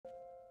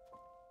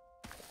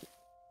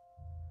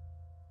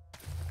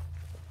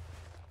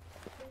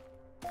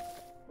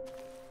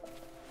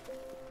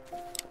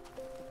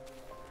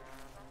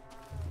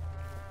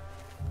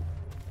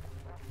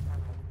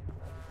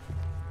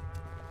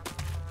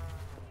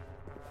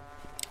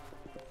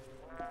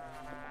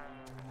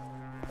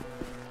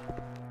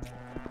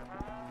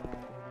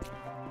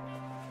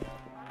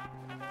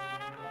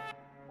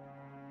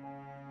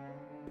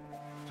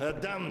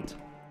Verdammt,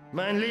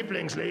 mein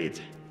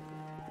Lieblingslied.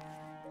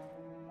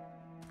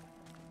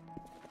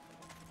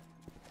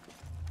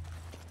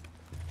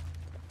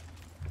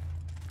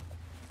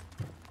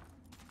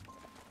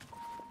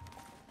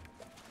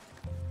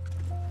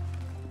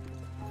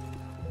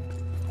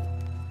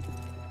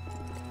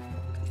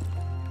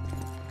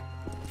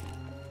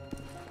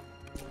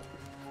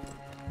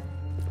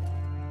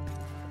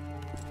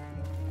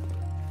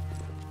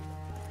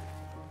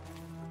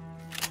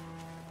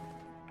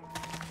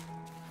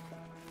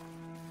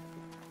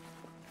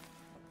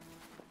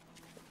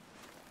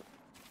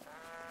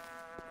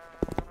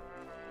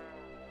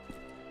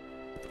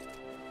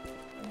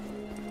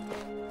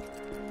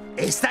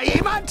 Ist da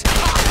jemand?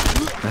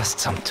 Was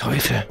zum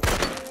Teufel?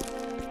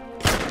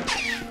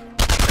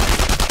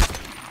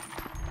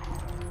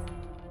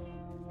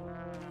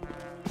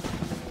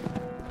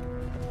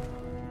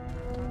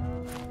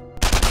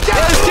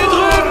 Der ist hier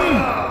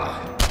drüben!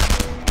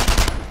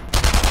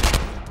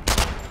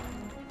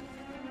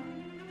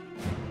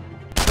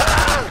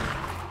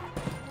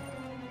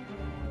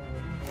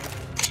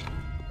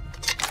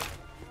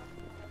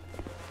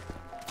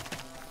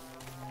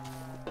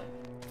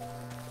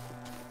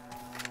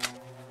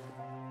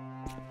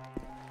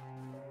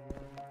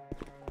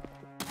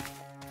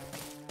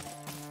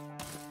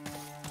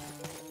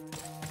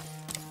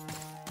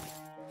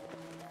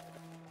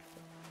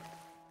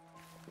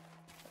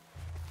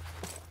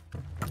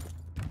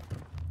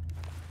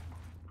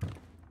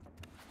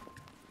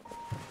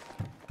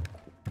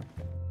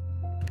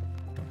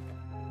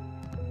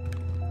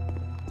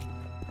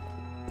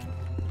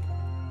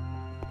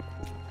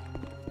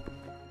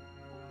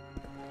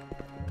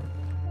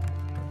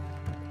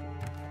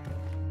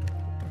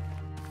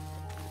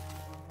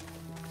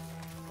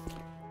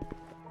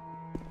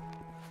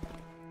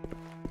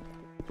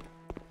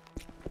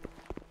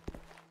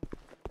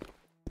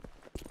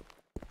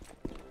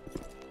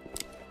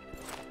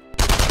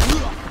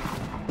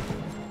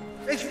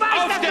 Ich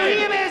weiß, dass du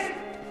hier bist!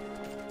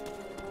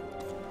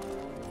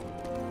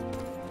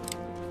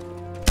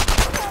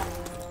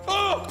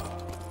 Oh!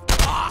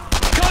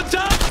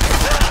 Kontakt!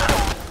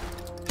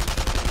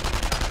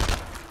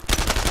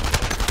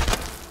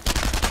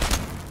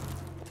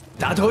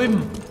 Da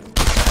drüben!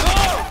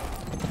 Oh!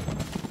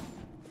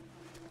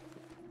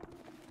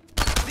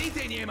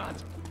 Sieht ihn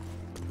jemand?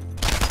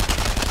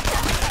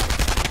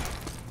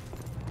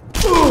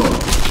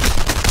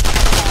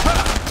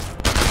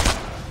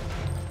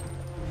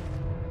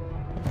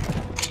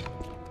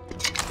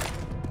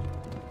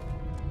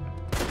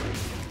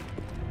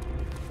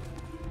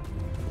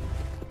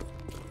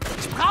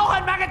 Ich brauche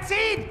ein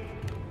Magazin!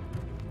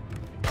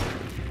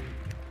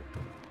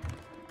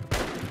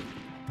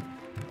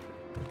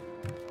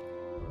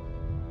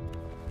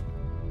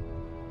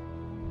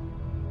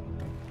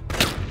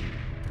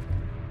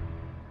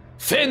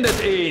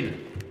 Findet ihn!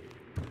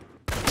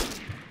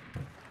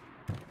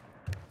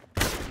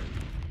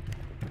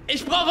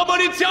 Ich brauche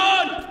Munition!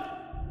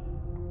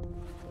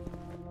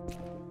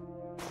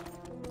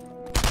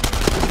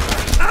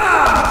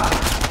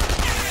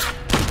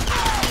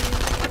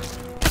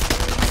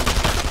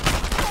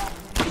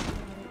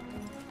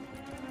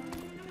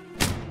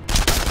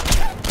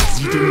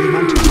 Sieht ihn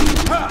jemand?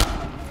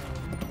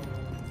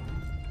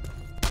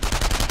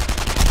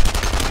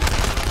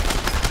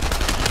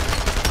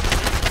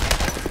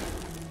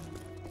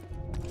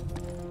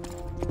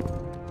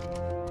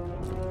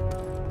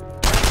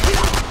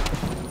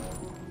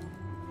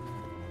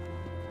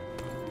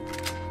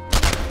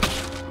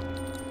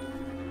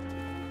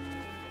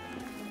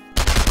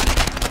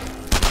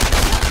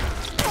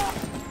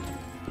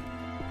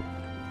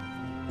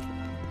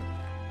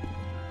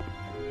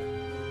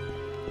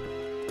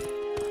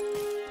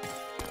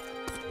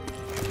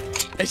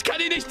 Ich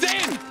kann ihn nicht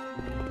sehen!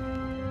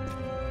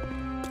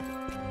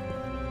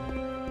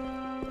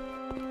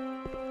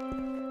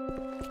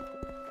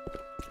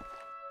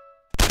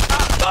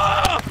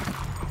 Ah!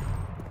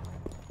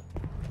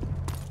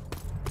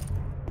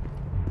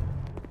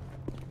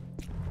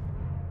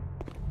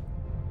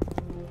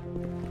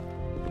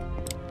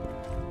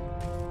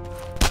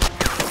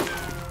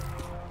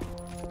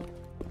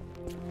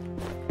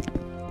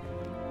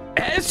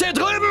 Er ist hier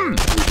drüben!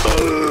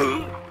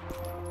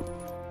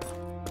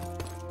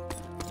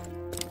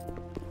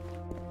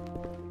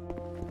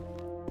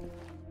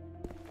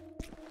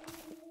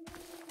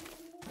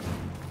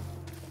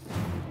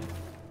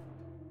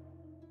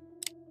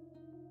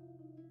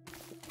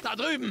 Da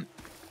drüben!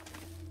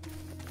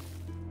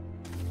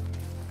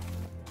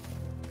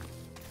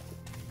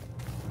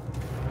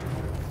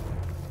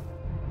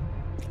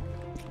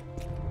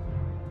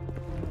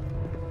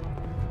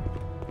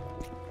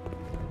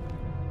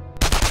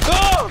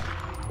 Oh!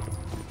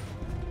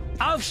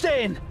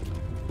 Aufstehen!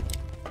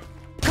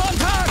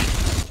 Kontakt!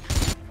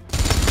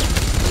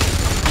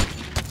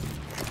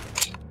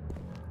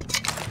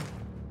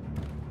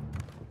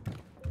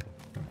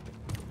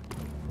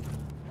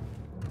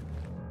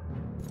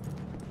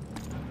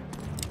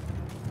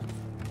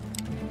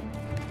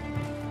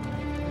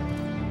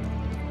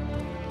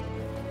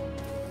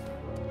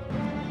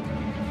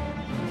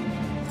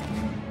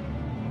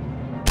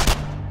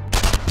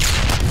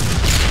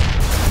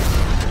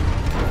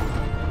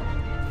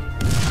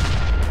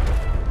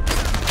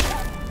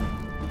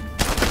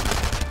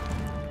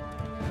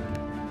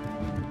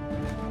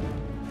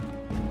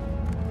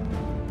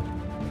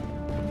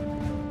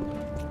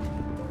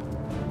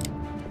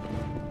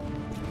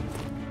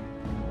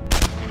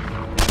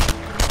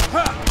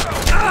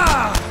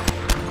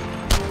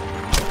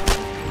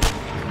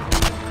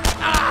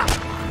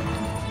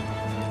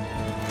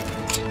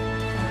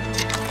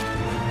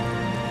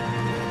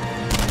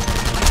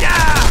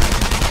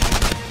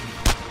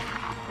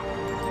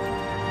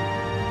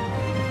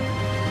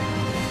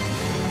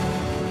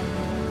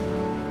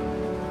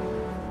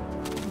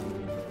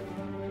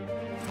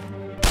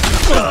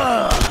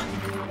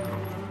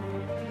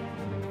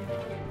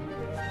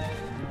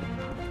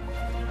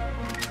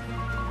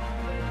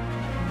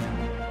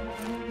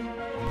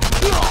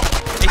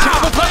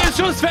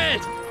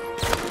 Schussfeld!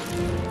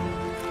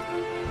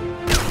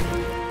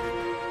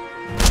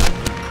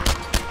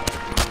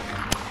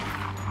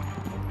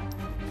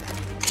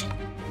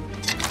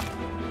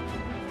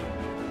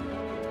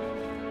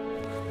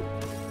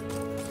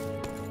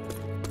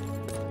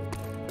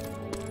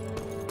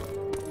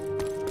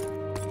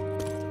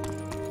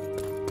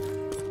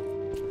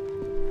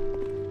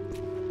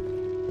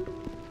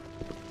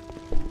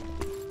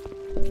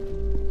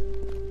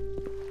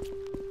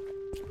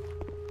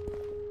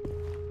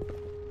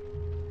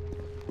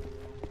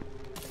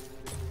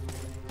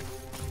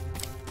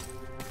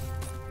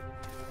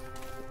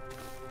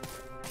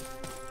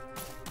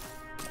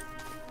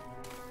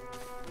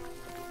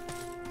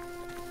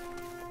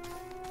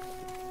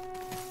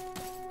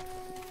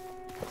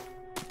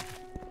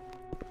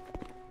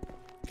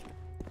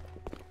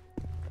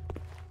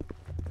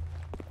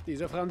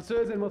 Diese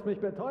Französin muss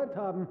mich betäubt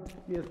haben.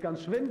 Mir ist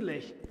ganz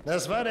schwindlig.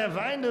 Das war der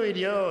Wein, du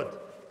Idiot.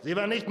 Sie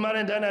war nicht mal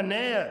in deiner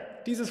Nähe.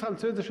 Dieses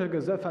französische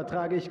Gesöff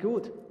vertrage ich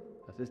gut.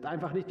 Das ist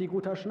einfach nicht wie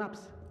guter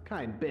Schnaps.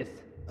 Kein Biss.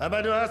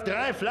 Aber du hast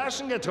 3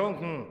 Flaschen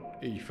getrunken.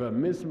 Ich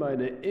vermisse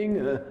meine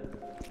Inge.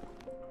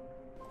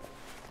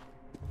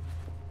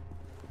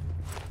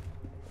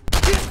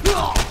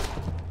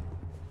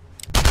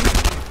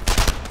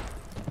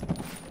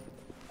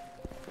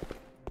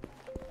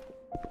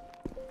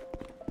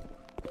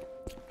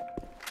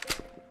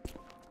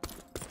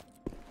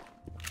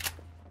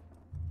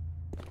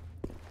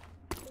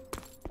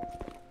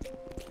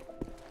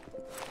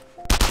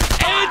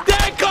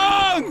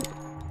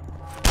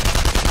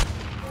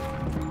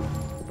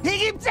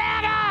 Hier gibt's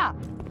Ärger!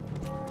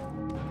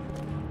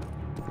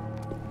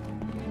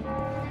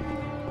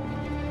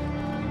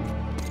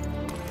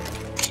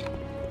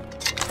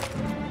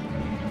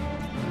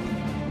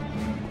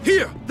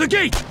 Here, the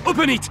gate!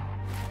 Open it!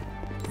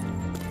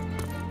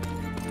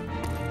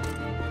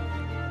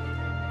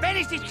 Wenn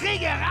ich dich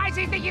kriege,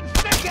 reiße ich dich in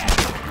Stücke!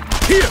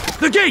 Here,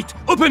 the gate!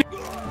 Open it!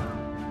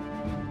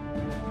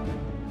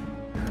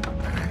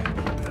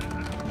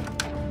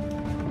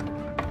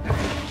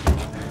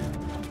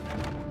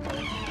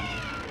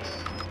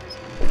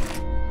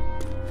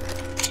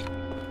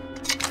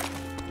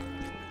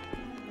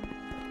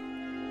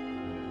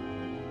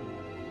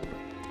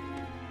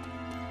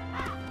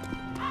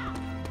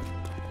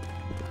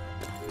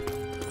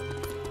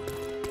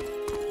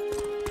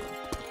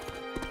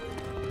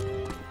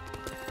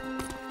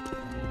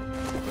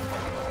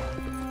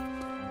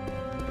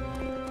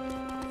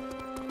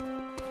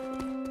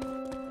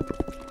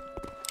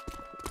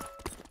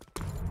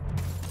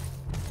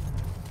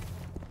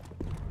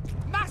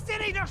 Mach's dir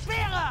nicht noch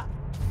schwerer!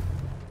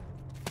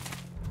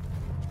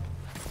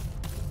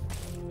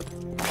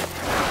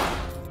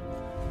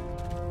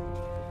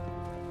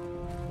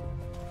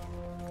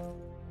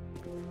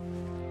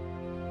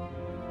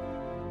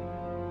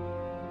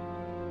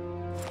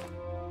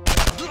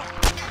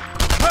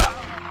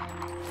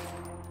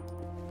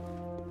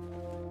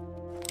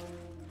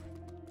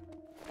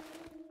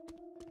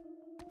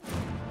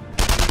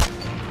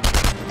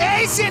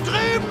 Er ist hier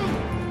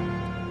drüben!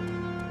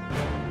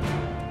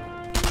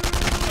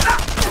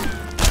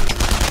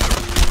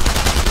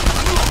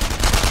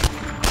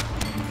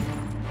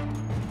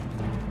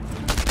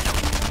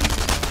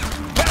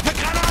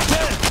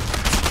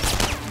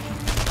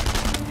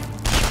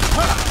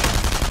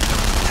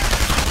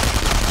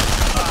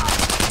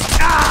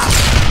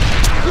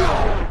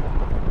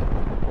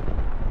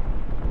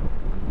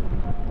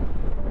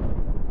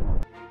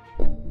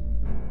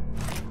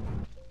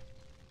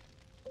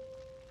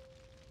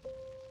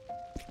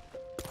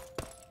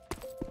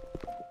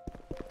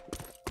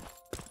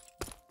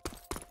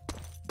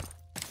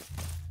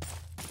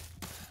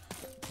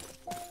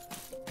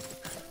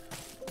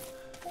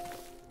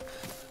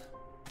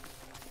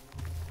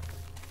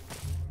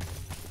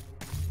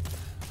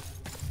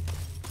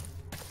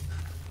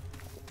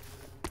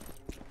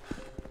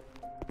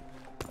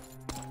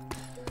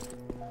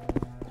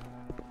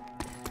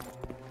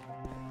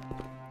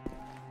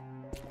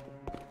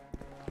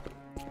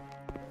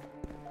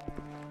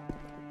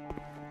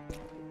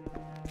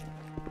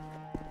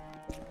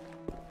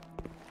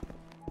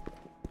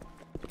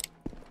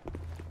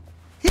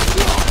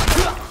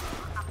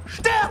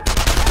 Stirb!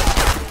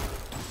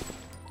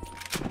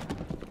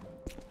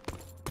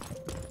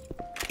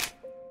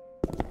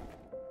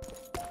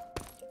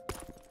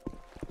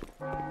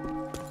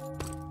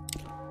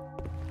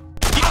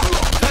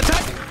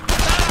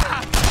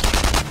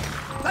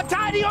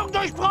 Verteidigung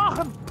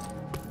durchbrochen!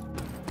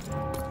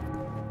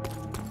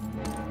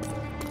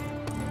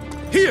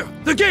 Here!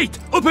 The gate!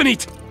 Open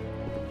it!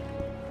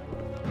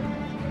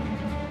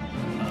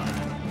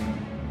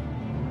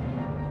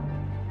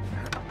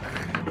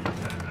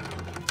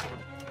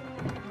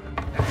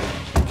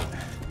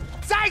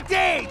 Zeig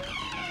dich!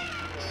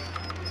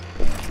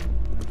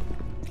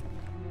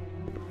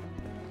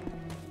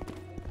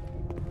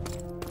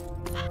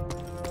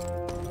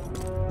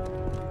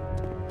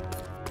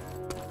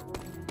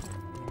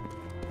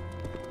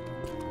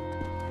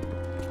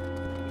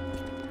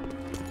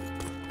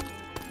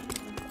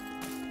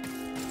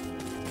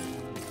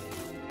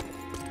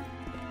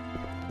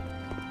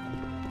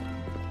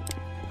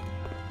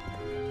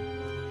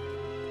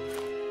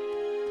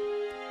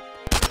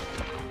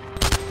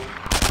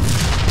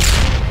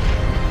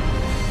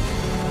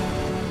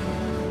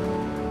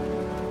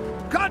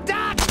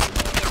 Kontakt!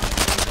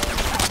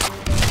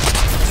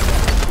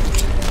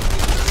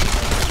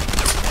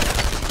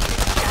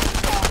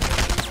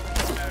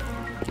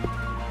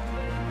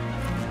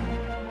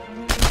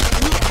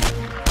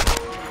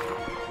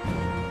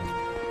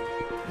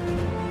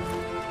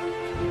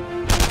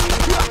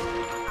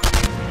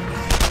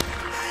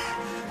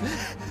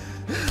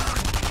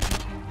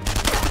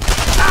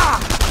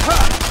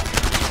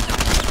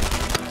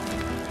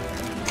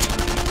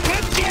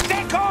 Gib dir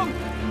Deckung!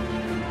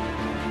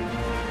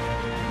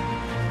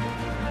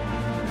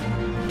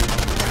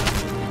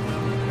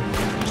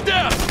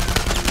 Sterb!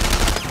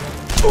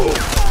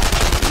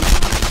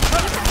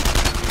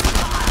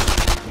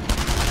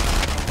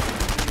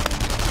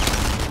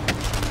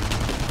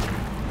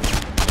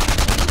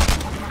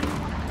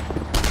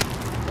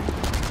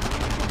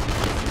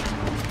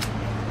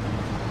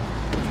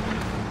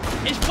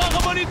 Ich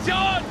brauche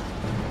Munition!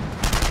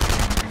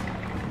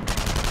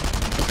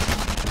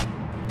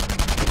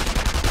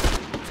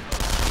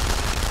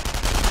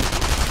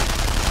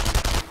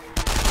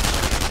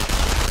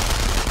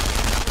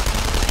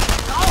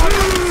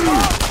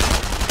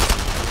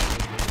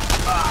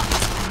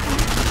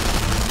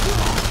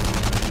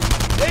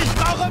 Ich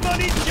brauche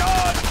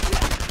Munition!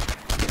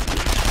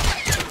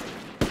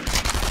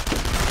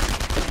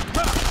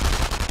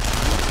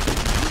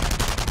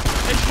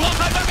 Ich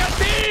brauche ein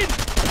Magazin!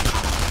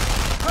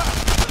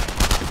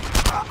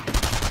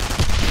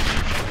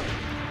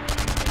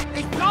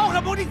 Ich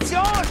brauche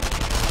Munition!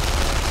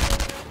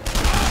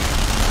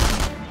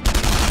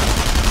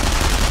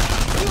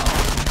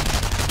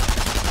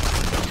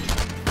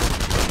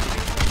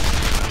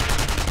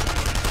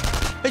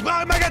 Ich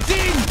brauche ein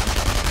Magazin!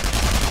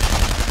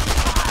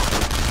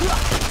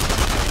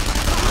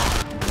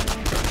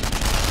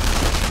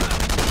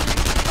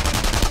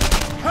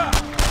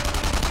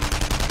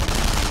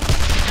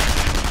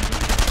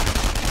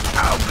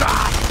 Oh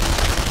Gott!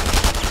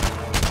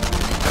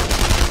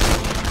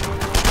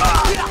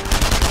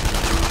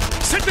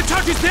 Set the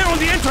charges there on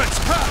the entrance!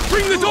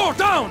 Bring the door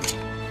down!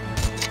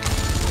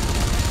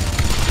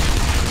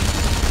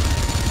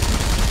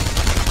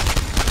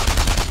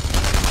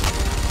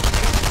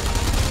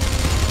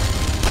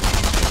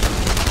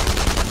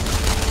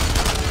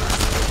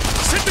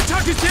 Set the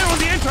charges there on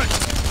the entrance!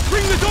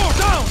 Bring the door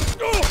down!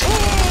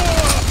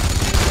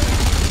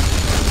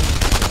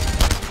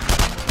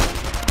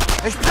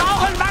 Ich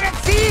brauche ein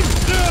Magazin!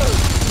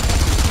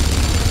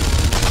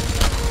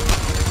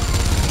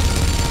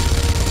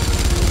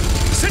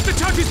 Set the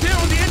charges there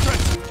on the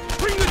entrance!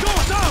 Bring the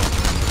door down!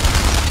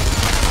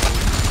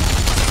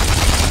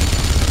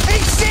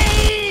 Ich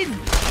sehe ihn!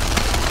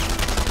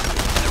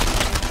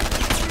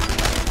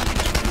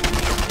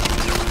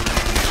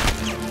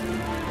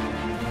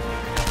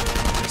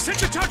 Set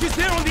the charges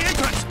there on the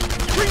entrance!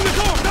 Bring the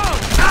door down!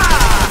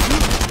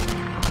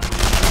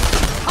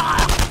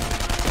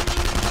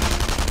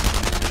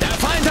 Der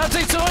Feind hat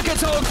sich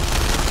zurückgezogen.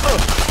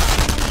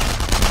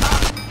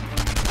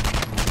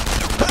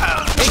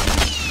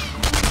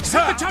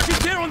 Set the charges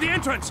there on the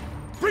entrance!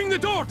 Bring the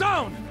door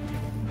down!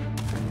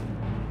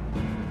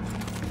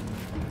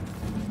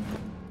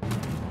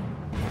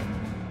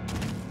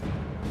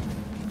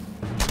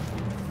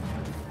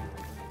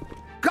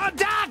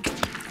 Kontakt!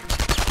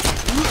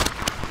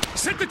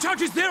 Set the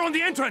charges there on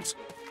the entrance!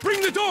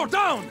 Bring the door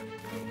down!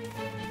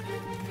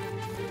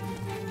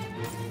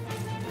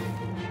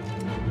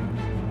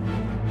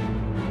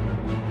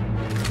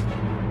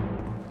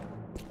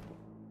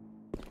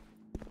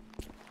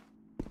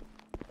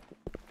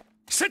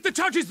 Set the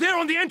charges there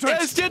on the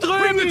entrance! ist hier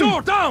Bring the drüben!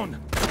 door down!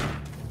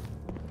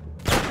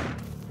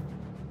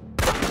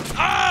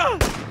 Ah!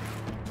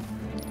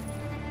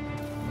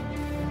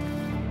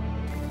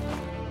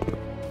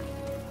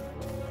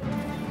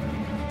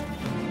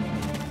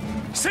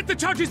 Set the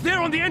charges there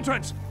on the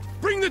entrance!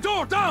 Bring the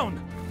door down!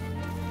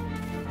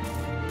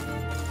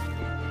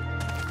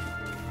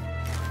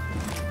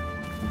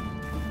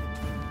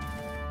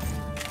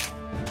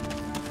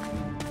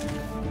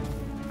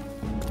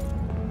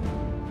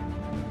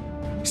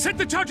 Set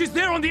the charges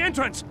there on the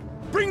entrance!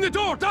 Bring the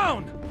door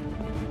down!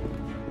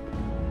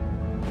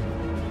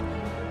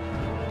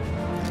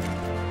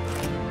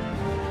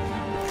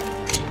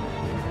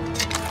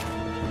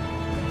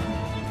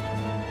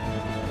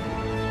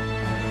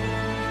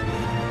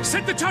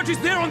 Set the charges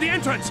there on the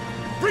entrance!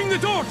 Bring the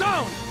door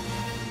down!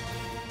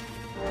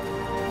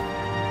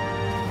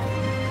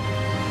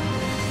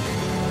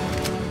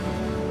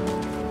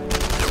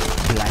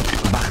 Bleib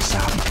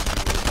wachsam.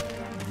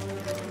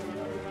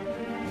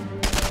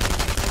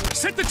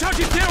 Set the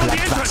charges there on the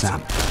Bleib entrance!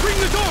 wachsam. Bring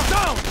the door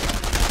down!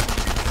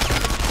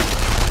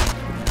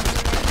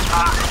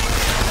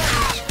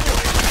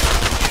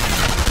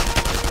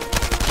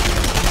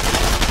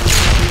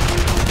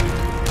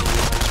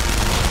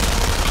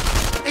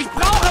 Ich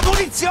brauche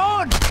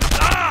Munition!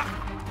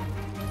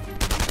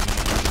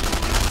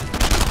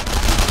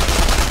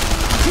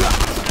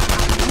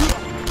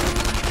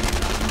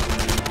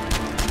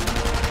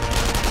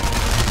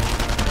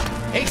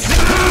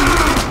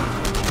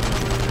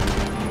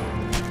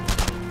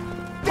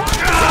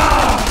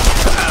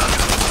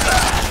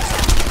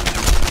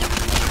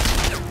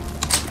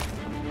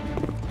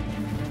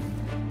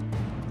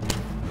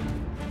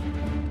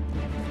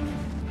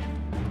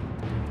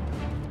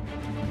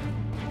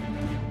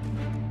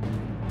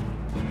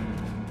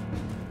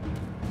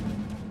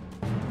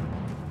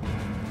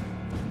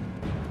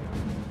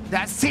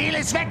 Das Ziel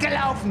ist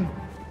weggelaufen!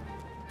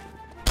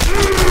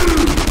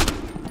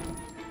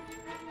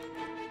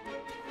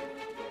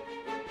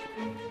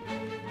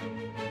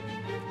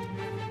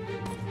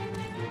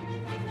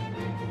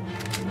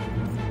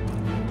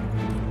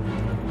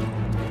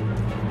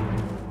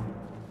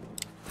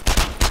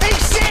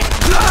 Ich seh...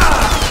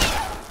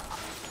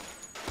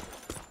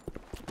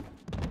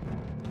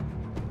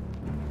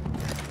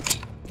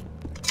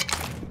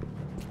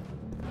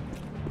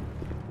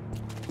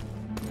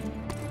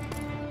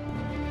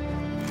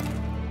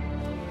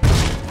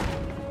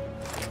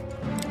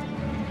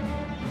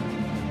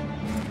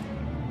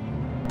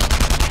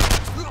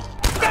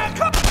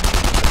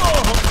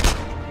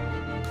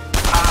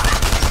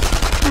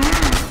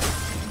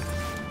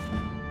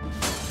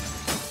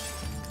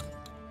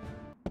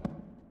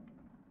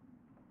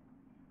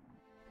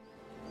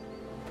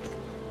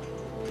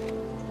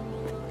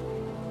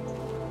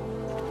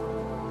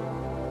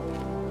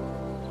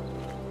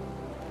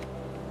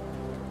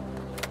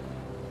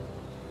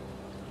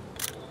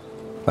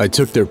 I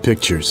took their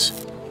pictures,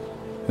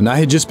 and I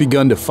had just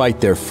begun to fight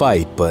their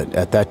fight, but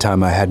at that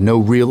time I had no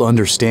real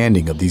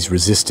understanding of these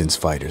resistance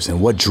fighters and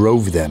what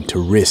drove them to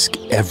risk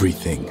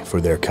everything for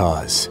their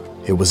cause.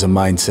 It was a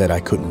mindset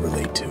I couldn't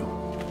relate to.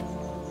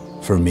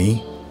 For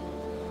me,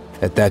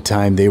 at that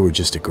time they were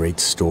just a great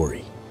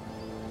story,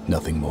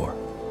 nothing more.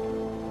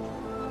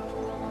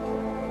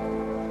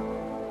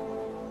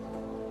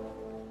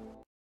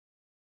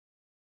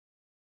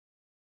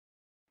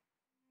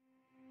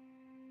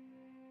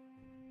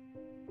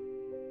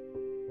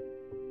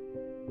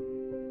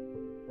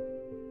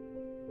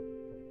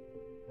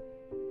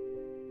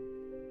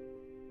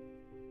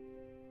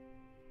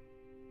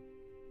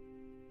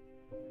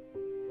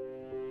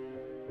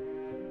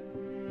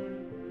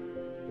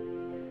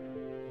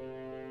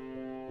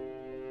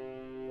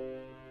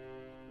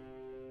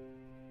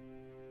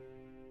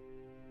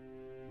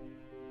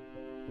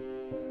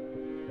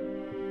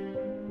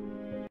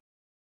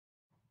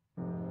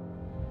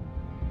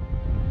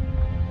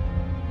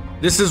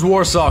 This is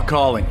Warsaw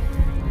calling.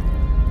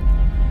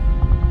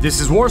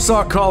 This is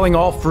Warsaw calling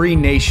all free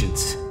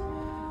nations.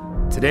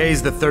 Today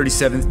is the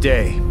 37th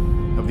day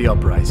of the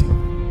uprising.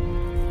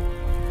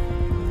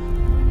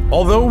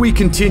 Although we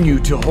continue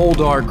to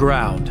hold our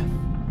ground,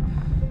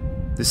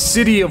 the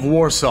city of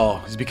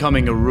Warsaw is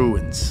becoming a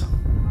ruins.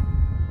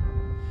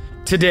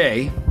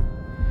 Today,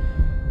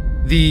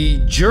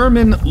 the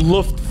German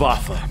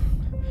Luftwaffe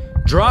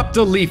dropped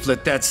a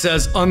leaflet that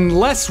says,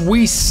 unless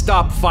we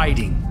stop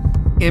fighting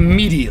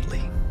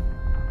immediately,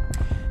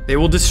 they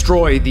will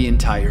destroy the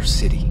entire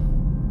city.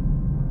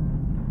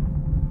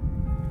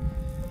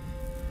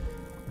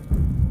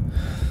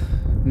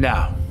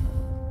 Now,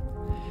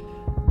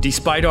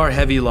 despite our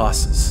heavy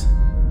losses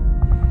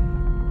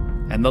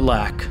and the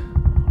lack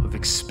of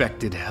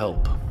expected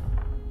help,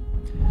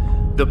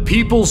 the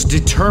people's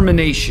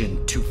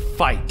determination to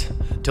fight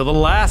till the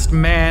last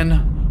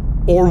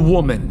man or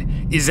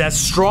woman is as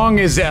strong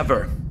as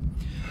ever.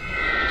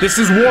 This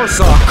is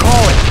Warsaw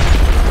calling.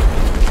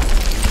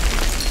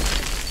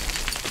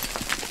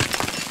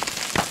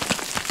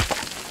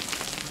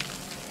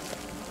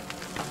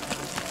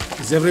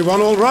 Is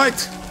everyone all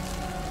right?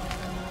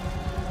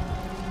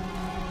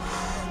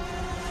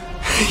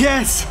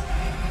 Yes!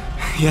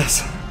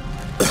 Yes.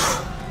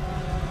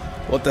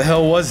 What the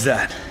hell was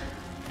that?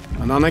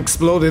 An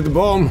unexploded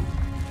bomb.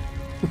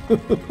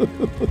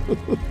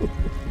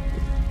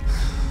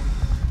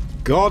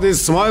 God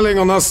is smiling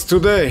on us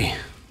today.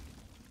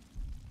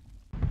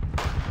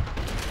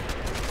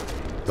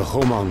 The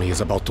Home Army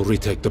is about to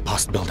retake the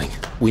post building.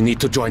 We need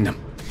to join them.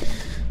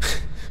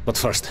 But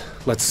first,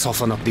 let's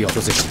soften up the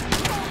opposition.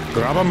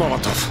 Grab a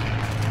Molotov.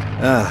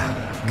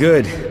 Ah,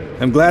 good.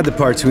 I'm glad the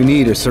parts we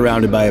need are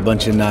surrounded by a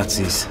bunch of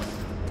Nazis.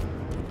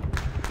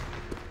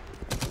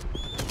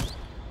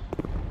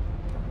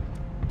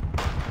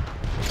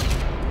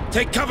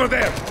 Take cover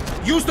there!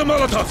 Use the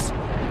Molotovs!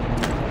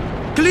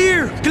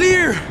 Clear!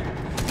 Clear!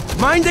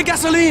 Mind the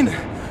gasoline!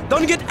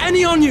 Don't get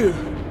any on you!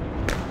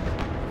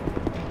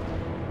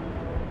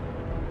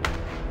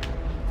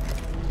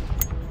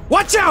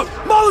 Watch out!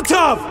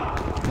 Molotov!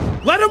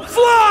 Let him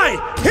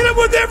fly! Hit him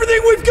with everything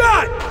we've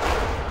got!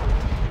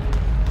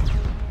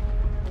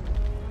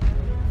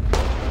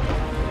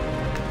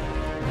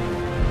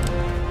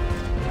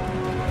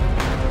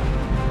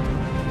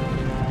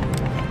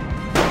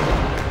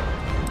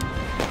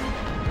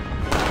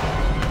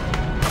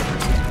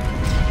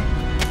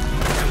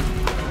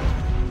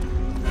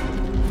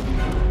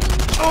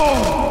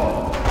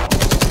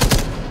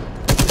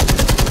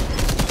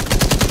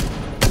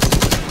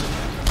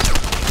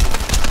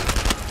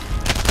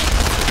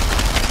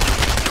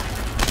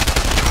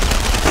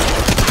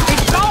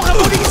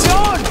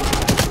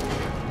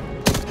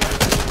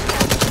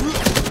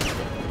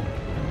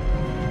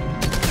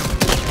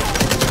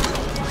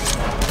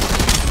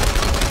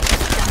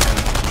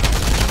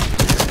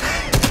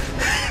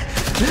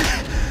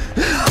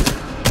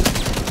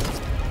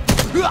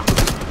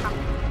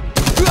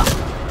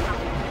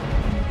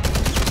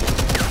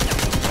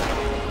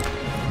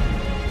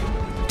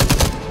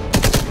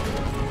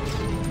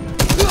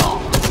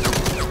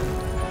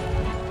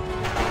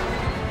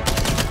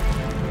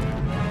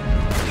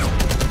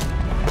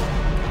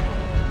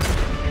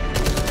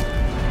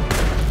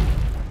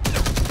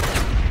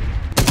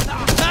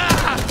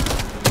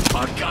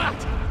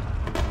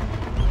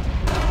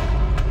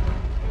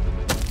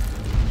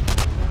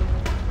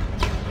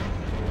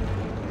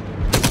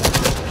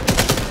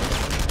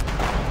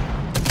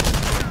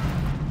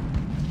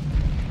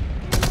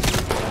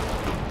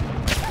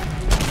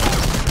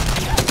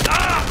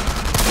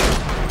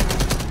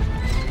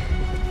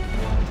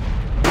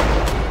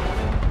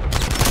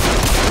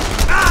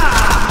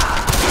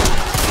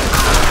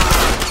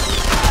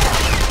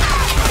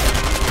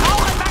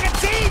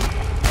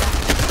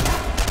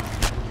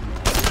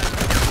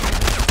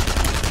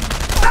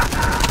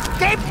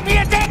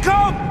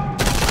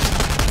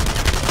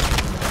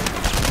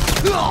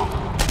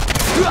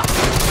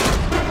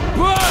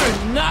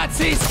 Burn,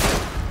 Nazis!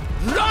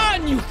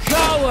 Run, you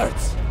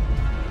cowards!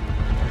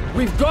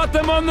 We've got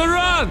them on the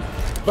run!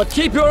 But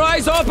keep your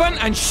eyes open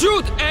and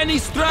shoot any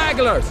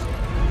stragglers!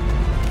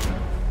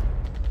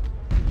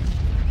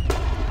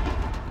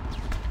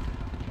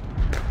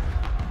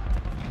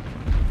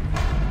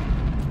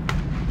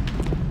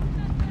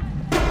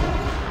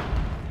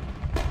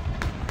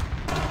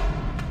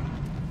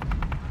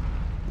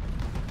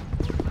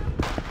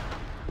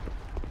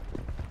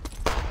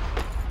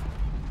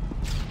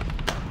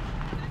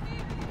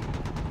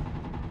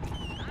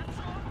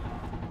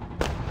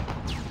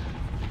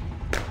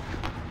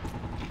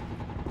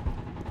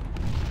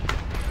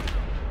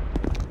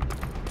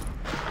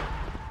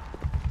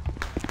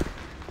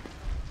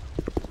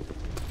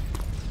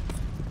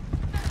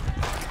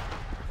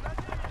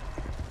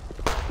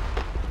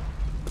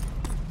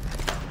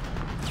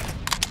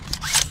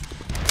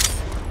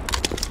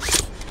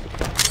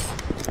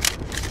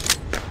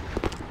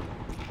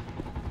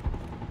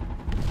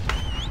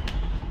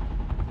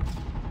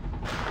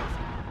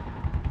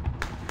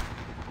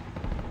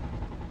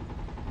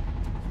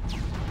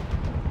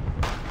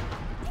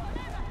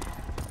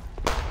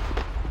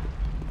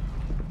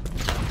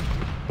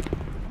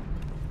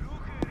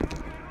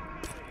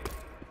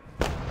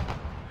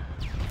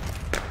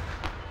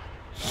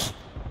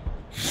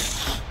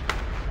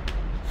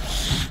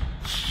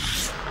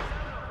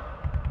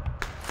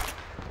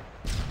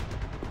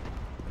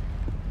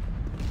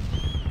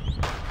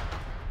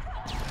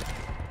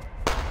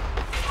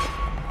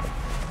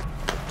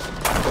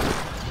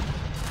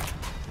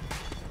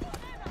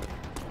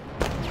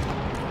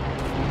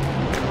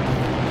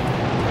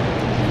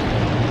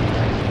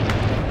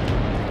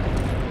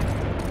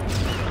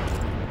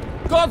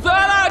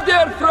 Gonzala,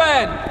 dear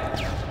friend!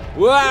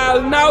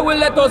 Well, now we'll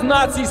let those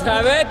Nazis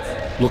have it.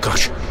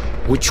 Lukash,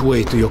 which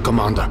way to your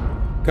commander?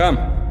 Come.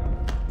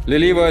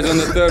 Lilivo is on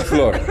the 3rd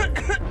floor.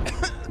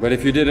 But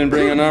if you didn't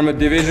bring an armored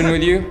division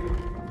with you,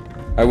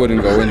 I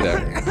wouldn't go in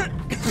there.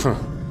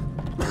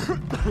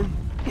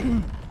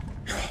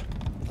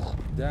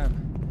 Damn.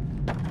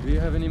 Do you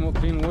have any more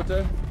clean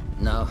water?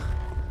 No.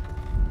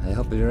 I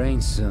hope it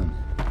rains soon.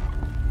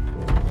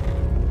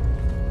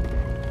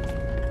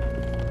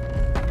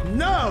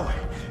 No!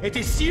 It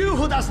is you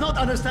who does not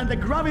understand the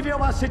gravity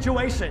of our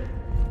situation.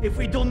 If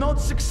we do not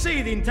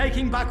succeed in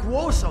taking back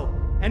Warsaw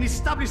and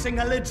establishing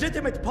a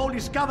legitimate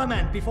Polish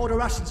government before the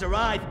Russians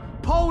arrive,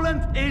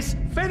 Poland is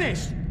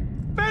finished!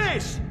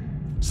 Finished!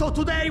 So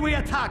today we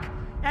attack,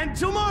 and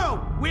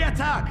tomorrow we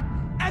attack!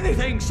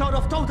 Anything short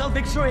of total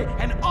victory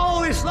and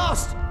all is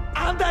lost!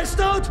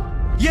 Understood?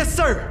 Yes,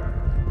 sir!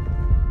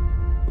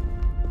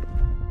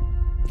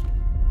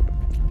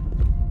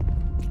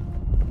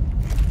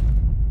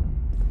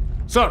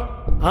 Sir!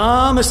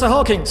 Mr.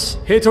 Hawkins,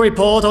 here to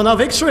report on our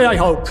victory, I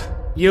hope.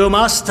 You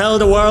must tell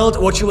the world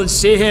what you will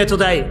see here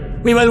today.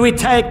 We will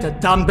retake the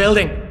damn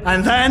building,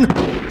 and then...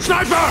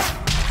 Sniper!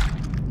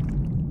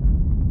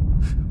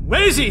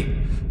 Where is he?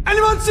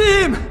 Anyone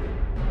see him?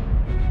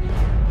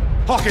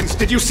 Hawkins,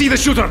 did you see the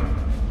shooter?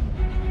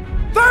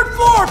 3rd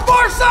floor,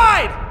 far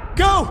side!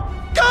 Go!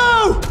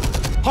 Go!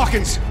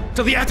 Hawkins,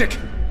 to the attic!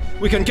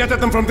 We can get at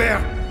them from there!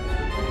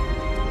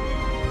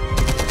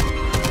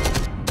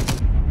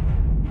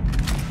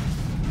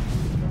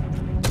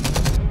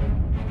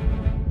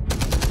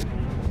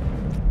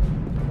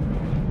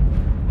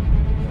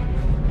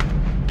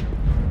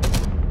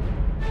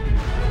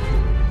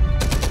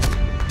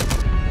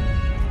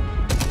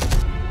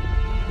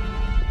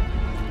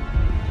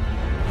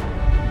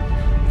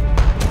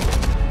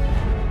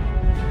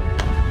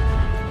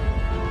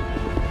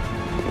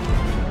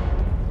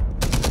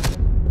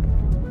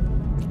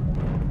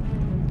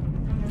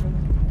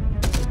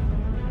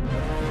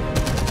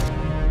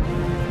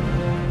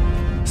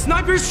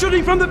 We're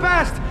shooting from the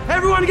past!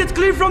 Everyone gets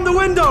clear from the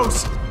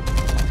windows!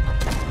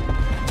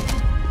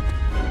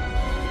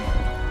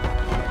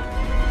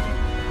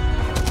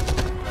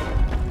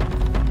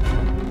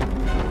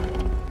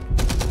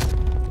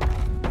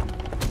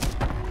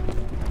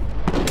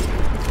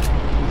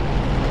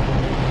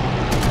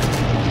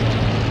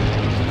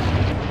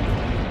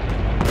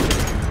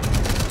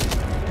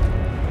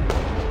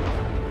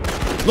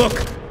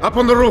 Look! Up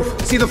on the roof!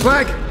 See the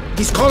flag?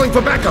 He's calling for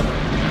backup!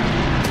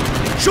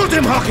 Shoot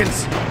him,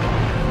 Hawkins!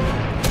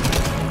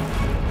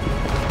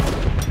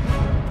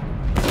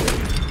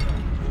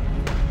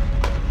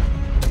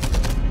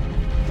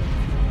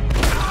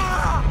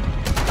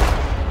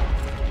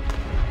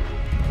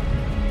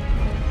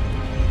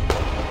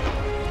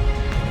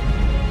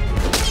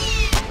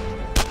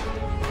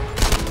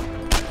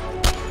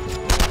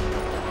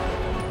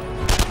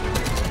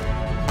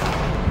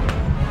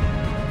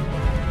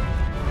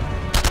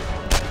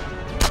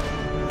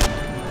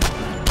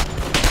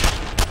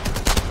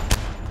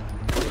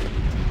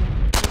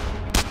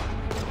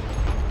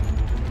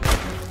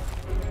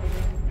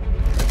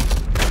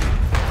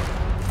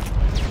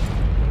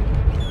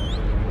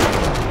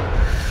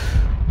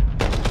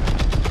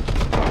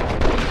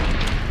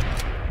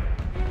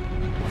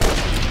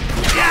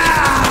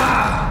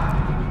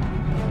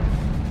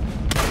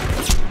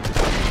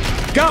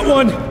 Got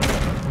one!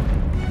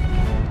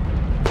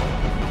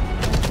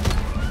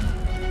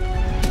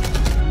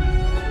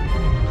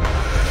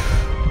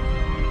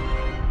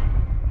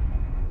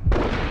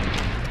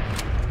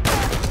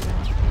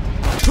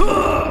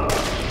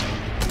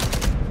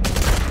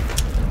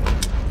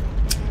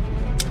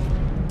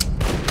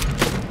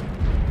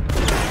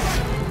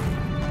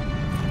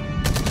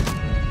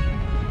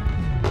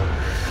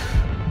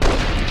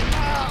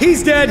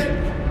 He's dead!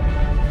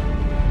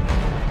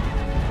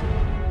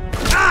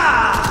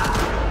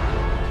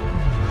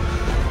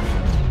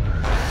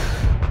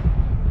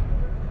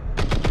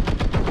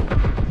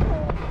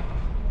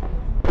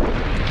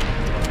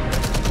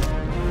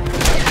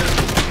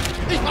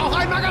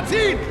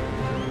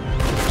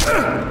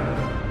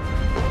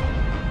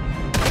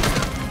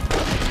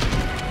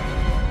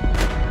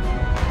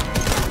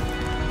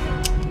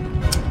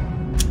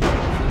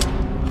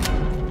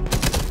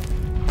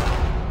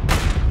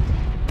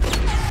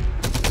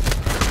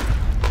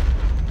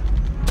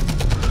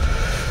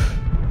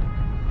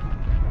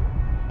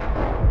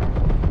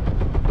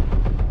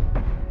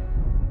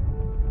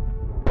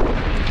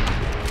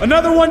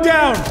 Another one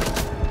down!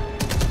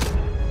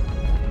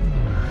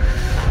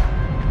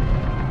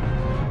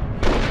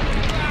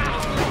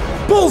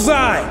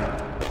 Bullseye!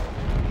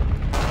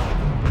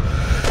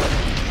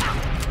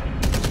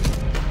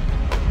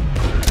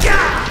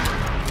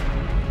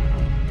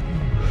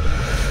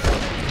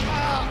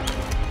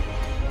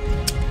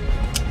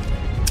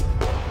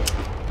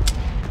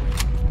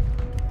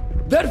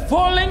 They're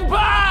falling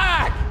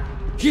back!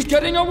 He's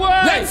getting away!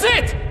 That's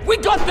it! We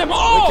got them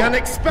all! We can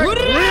expect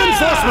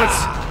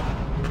reinforcements!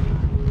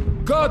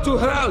 Go to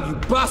hell, you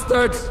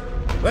bastards!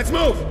 Let's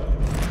move!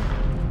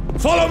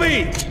 Follow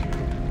me!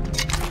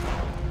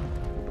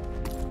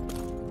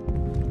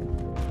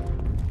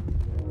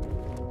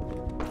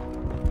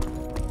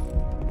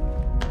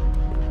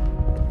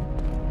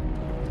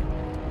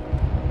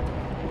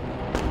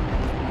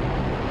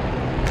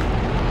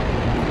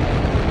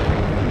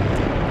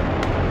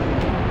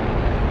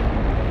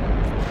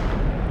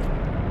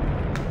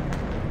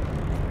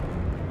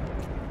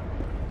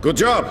 Good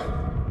job,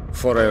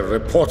 for a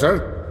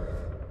reporter.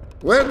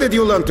 Where did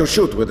you learn to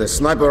shoot with a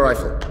sniper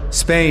rifle?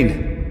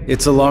 Spain.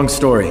 It's a long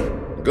story.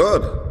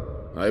 Good.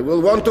 I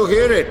will want to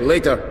hear it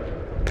later.